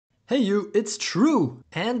Hey you, it's true!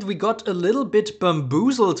 And we got a little bit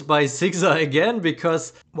bamboozled by Zigzag again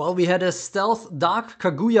because while we had a stealth Dark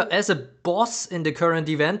Kaguya as a boss in the current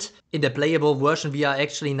event, in the playable version we are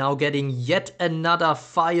actually now getting yet another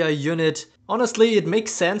fire unit. Honestly, it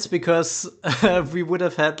makes sense because we would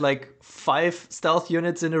have had like 5 stealth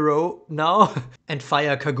units in a row now. And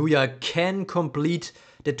Fire Kaguya can complete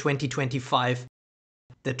the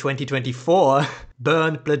 2024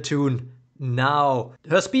 burn platoon now.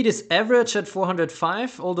 Her speed is average at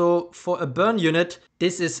 405, although for a burn unit,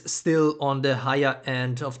 this is still on the higher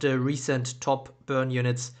end of the recent top burn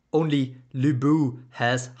units. Only Lubu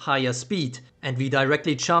has higher speed. And we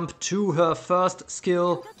directly jump to her first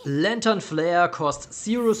skill. Lantern Flare costs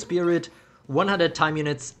 0 spirit, 100 time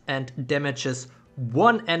units and damages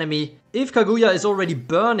 1 enemy. If Kaguya is already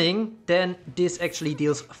burning, then this actually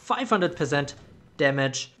deals 500%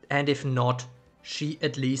 damage, and if not, she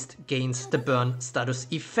at least gains the burn status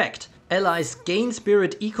effect. Allies gain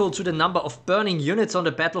spirit equal to the number of burning units on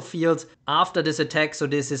the battlefield after this attack, so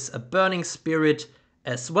this is a burning spirit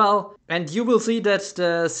as well. And you will see that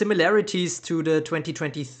the similarities to the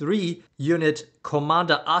 2023 unit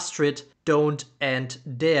Commander Astrid don't end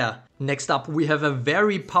there. Next up we have a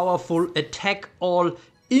very powerful attack all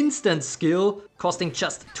instant skill costing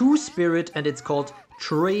just 2 spirit, and it's called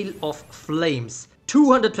Trail of Flames.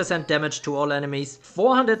 200% damage to all enemies,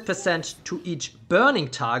 400% to each burning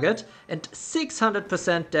target, and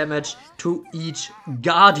 600% damage to each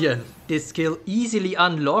guardian. This skill easily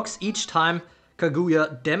unlocks each time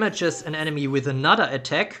Kaguya damages an enemy with another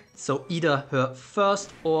attack, so either her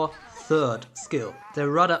first or third skill. The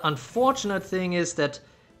rather unfortunate thing is that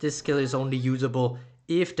this skill is only usable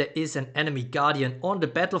if there is an enemy guardian on the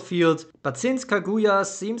battlefield, but since Kaguya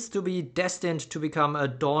seems to be destined to become a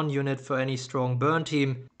dawn unit for any strong burn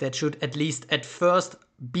team, that should at least at first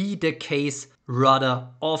be the case rather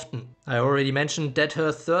often. I already mentioned that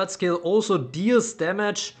her third skill also deals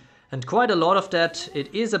damage, and quite a lot of that.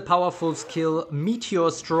 It is a powerful skill. Meteor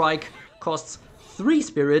Strike costs 3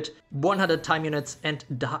 spirit, 100 time units and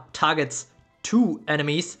targets 2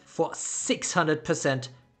 enemies for 600%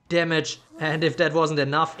 damage, and if that wasn't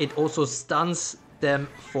enough, it also stuns them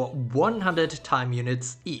for 100 time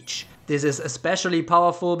units each. This is especially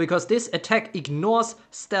powerful because this attack ignores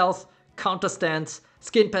stealth, counter stance,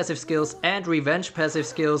 skin passive skills and revenge passive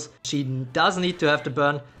skills. She does need to have the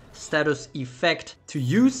burn status effect to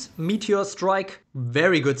use Meteor Strike.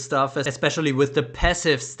 Very good stuff, especially with the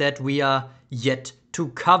passives that we are yet to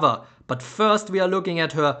cover. But first we are looking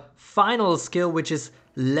at her final skill, which is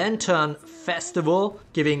Lantern Festival,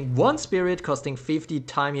 giving 1 spirit, costing 50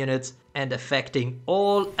 time units and affecting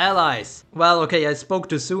all allies. Well, okay, I spoke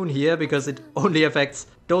too soon here because it only affects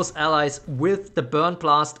those allies with the Burn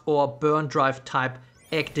Blast or Burn Drive type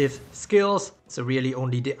active skills. So really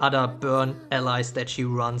only the other burn allies that she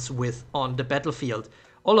runs with on the battlefield.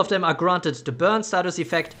 All of them are granted the burn status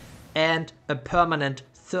effect and a permanent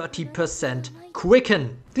 30%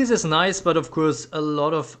 quicken. This is nice, but of course a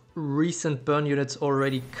lot of recent burn units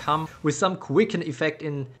already come with some quicken effect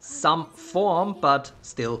in some form, but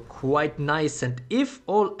still quite nice. And if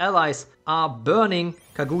all allies are burning,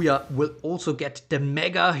 Kaguya will also get the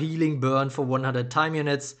mega healing burn for 100 time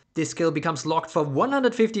units. This skill becomes locked for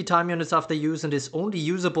 150 time units after use and is only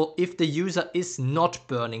usable if the user is not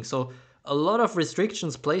burning. So a lot of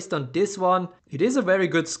restrictions placed on this one. It is a very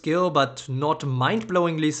good skill, but not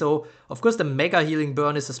mind-blowingly so. Of course, the Mega Healing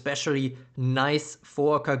Burn is especially nice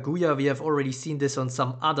for Kaguya. We have already seen this on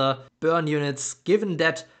some other burn units. Given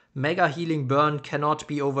that Mega Healing Burn cannot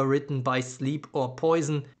be overridden by sleep or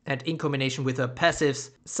poison, and in combination with her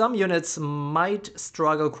passives, some units might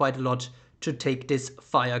struggle quite a lot to take this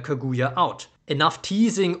Fire Kaguya out. Enough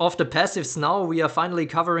teasing of the passives now, we are finally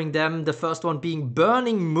covering them. The first one being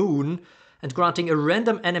Burning Moon and granting a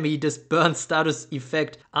random enemy this burn status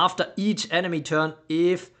effect after each enemy turn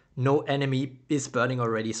if no enemy is burning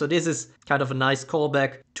already. So this is kind of a nice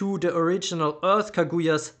callback to the original Earth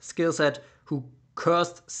Kaguya's skill set, who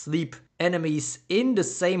cursed sleep enemies in the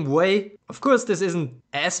same way. Of course, this isn't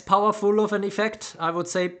as powerful of an effect, I would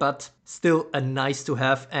say, but still a nice to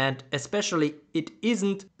have, and especially it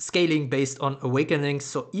isn't scaling based on awakenings,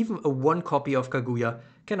 so even a 1 copy of Kaguya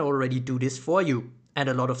can already do this for you. And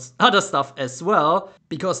a lot of other stuff as well,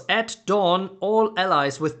 because at dawn, all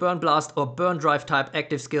allies with Burn Blast or Burn Drive type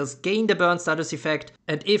active skills gain the burn status effect,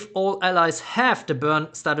 and if all allies have the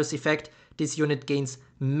burn status effect, this unit gains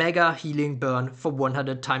Mega Healing Burn for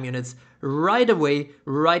 100 time units right away,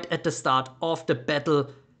 right at the start of the battle.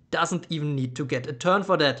 Doesn't even need to get a turn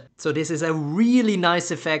for that. So this is a really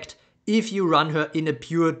nice effect if you run her in a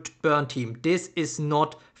pure burn team. This is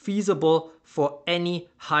not feasible for any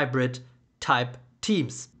hybrid type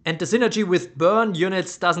teams. And the synergy with burn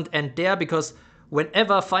units doesn't end there, because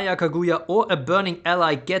whenever Fire Kaguya or a burning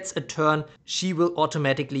ally gets a turn, she will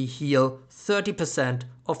automatically heal 30%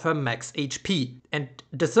 of her max HP. And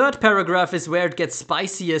the third paragraph is where it gets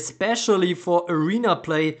spicy, especially for arena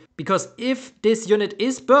play, because if this unit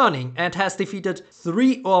is burning and has defeated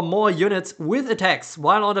 3 or more units with attacks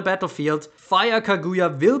while on the battlefield, Fire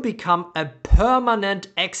Kaguya will become a permanent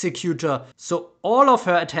executor. So all of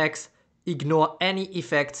her attacks ignore any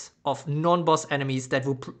effects of non-boss enemies that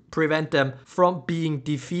will prevent them from being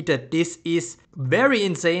defeated. This is very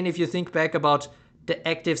insane if you think back about the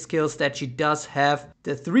active skills that she does have.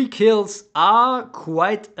 The 3 kills are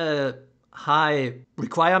quite a high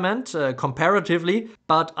requirement comparatively,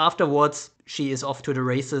 but afterwards she is off to the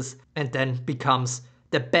races and then becomes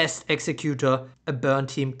the best executor a burn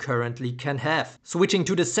team currently can have. Switching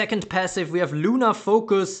to the second passive, we have Lunar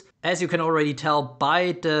Focus. As you can already tell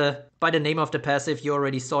by the name of the passive, you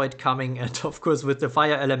already saw it coming, and of course with the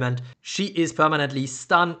fire element, she is permanently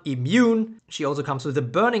stun immune. She also comes with a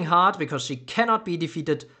burning heart because she cannot be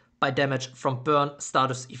defeated by damage from burn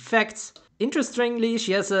status effects. Interestingly,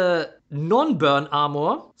 she has a non-burn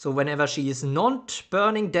armor, so whenever she is not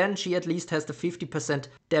burning, then she at least has the 50%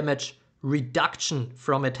 damage reduction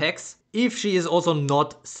from attacks if she is also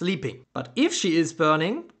not sleeping. But if she is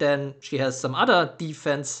burning, then she has some other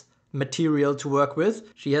defense material to work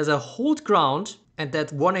with. She has a hold ground, and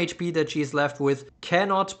that 1 HP that she is left with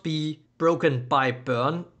cannot be broken by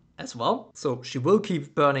burn as well. So she will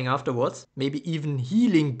keep burning afterwards, maybe even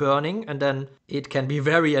healing burning, and then it can be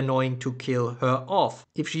very annoying to kill her off.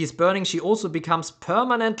 If she is burning, she also becomes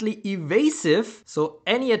permanently evasive, so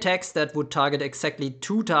any attacks that would target exactly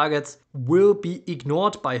 2 targets will be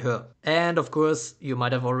ignored by her. And of course, you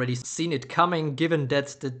might have already seen it coming, given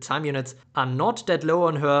that the time units are not that low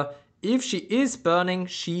on her. If she is burning,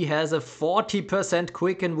 she has a 40%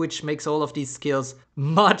 quicken, which makes all of these skills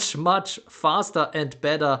much faster and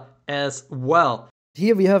better as well.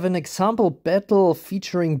 Here we have an example battle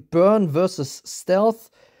featuring burn versus stealth.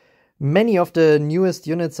 Many of the newest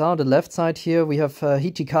units are on the left side here. We have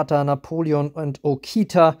Hijikata, Napoleon and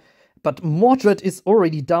Okita. But Mordred is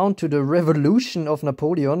already down to the revolution of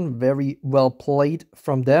Napoleon. Very well played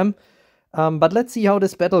from them. But let's see how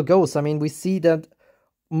this battle goes. I mean, we see that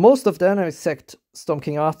most of them, except Storm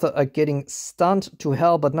King Arthur, are getting stunned to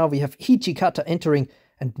hell. But now we have Hijikata entering.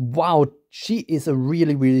 And wow, she is a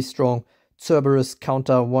really strong Cerberus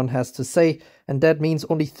counter, one has to say. And that means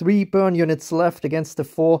only 3 burn units left against the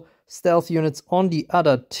 4 stealth units on the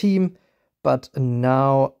other team. But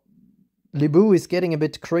now Libu is getting a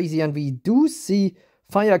bit crazy, and we do see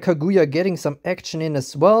Fire Kaguya getting some action in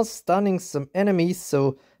as well, stunning some enemies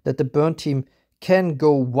so that the burn team can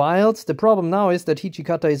go wild. The problem now is that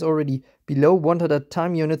Hijikata is already below 100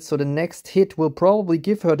 time units, so the next hit will probably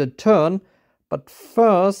give her the turn. But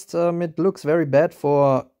first, it looks very bad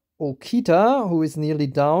for Okita, who is nearly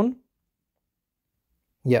down.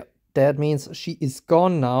 Yeah, that means she is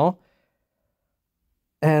gone now.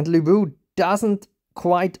 And Libu doesn't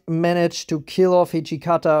quite manage to kill off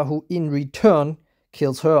Hijikata, who in return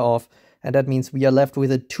kills her off. And that means we are left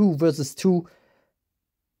with a 2 versus 2.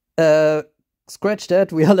 Scratch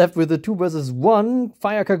that, we are left with a 2 versus 1.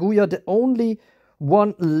 Fire Kaguya, the only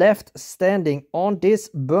one left standing on this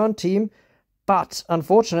burn team. But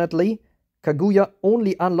unfortunately, Kaguya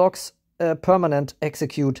only unlocks a permanent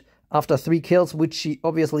execute after 3 kills, which she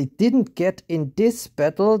obviously didn't get in this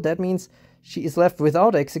battle. That means she is left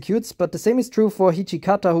without executes, but the same is true for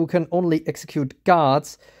Hijikata, who can only execute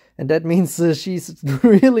guards. And that means she's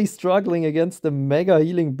really struggling against the mega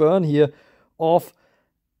healing burn here of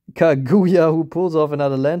Kaguya, who pulls off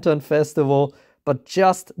another Lantern Festival, but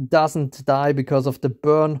just doesn't die because of the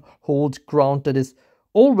burn hold ground that is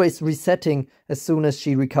always resetting as soon as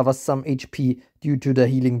she recovers some HP due to the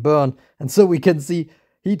healing burn. And so we can see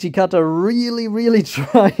Hijikata really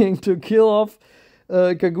trying to kill off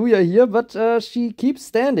Kaguya here, but she keeps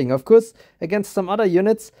standing. Of course, against some other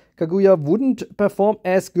units, Kaguya wouldn't perform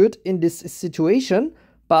as good in this situation,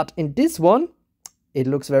 but in this one, it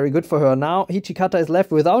looks very good for her. Now, Hijikata is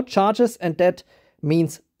left without charges, and that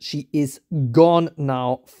means she is gone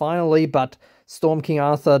now, finally. But Storm King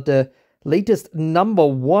Arthur, the latest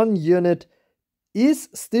 #1 unit, is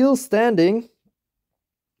still standing.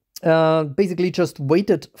 Basically just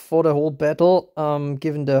waited for the whole battle,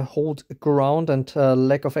 given the hold ground and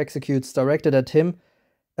lack of executes directed at him,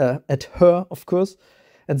 at her, of course.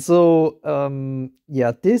 And so,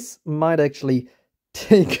 yeah, this might actually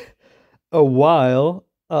take a while.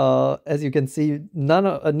 As you can see,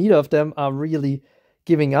 neither of them are really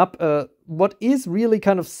giving up. What is really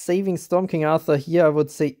kind of saving Storm King Arthur here, I would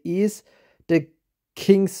say, is the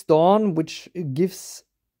King's Dawn, which gives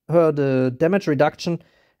her the damage reduction,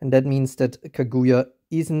 and that means that Kaguya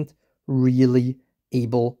isn't really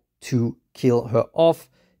able to kill her off,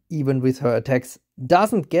 even with her attacks.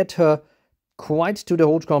 Doesn't get her quite to the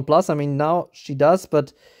Hold Crown Plus. I mean, now she does,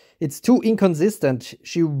 but it's too inconsistent.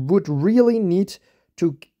 She would really need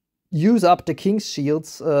to use up the King's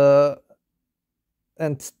Shields,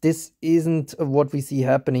 and this isn't what we see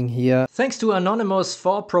happening here. Thanks to Anonymous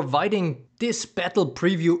for providing this battle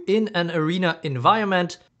preview in an arena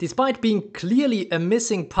environment. Despite being clearly a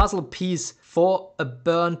missing puzzle piece for a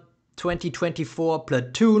Burn 2024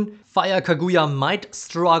 platoon, Fire Kaguya might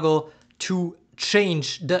struggle to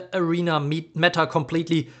change the arena meta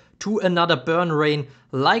completely to another Burn reign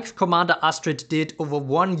like Commander Astrid did over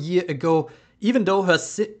 1 year ago, even though her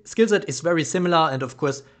skillset is very similar and of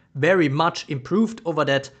course very much improved over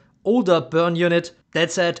that older Burn unit.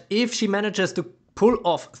 That said, if she manages to pull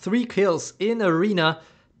off 3 kills in arena,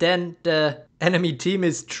 then the enemy team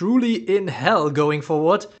is truly in hell going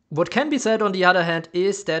forward. What can be said on the other hand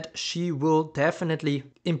is that she will definitely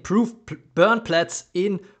improve Burn plats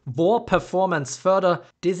in war performance further.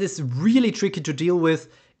 This is really tricky to deal with.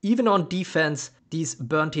 Even on defense, these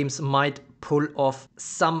Burn teams might pull off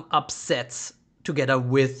some upsets together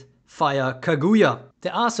with Fire Kaguya.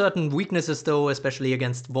 There are certain weaknesses though, especially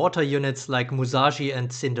against water units like Musashi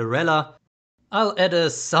and Cinderella. I'll add a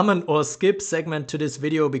summon or skip segment to this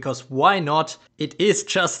video because why not? It is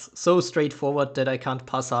just so straightforward that I can't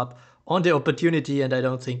pass up on the opportunity, and I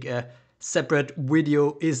don't think a separate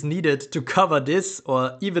video is needed to cover this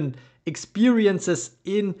or even experiences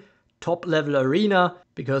in top level arena,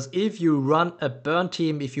 because if you run a Burn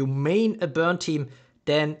team, if you main a Burn team,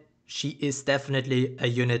 then she is definitely a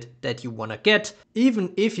unit that you wanna get.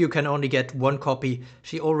 Even if you can only get 1 copy,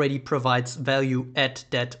 she already provides value at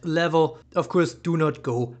that level. Of course, do not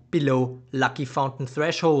go below Lucky Fountain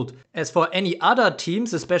threshold. As for any other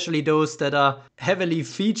teams, especially those that are heavily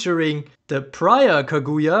featuring the prior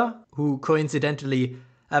Kaguya, who coincidentally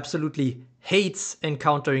absolutely hates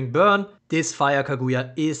encountering Burn, this Fire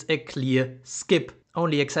Kaguya is a clear skip.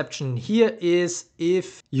 Only exception here is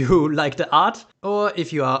if you like the art, or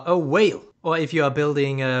if you are a whale, or if you are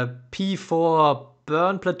building a P4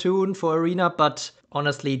 Burn platoon for arena, but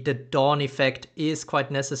honestly the Dawn effect is quite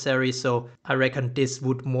necessary, so I reckon this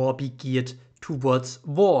would more be geared towards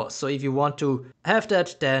war. So if you want to have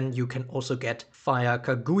that, then you can also get Fire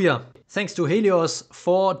Kaguya. Thanks to Helios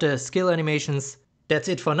for the skill animations. That's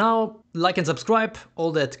it for now. Like and subscribe,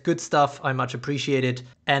 all that good stuff, I much appreciate it.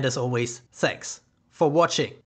 And as always, thanks for watching.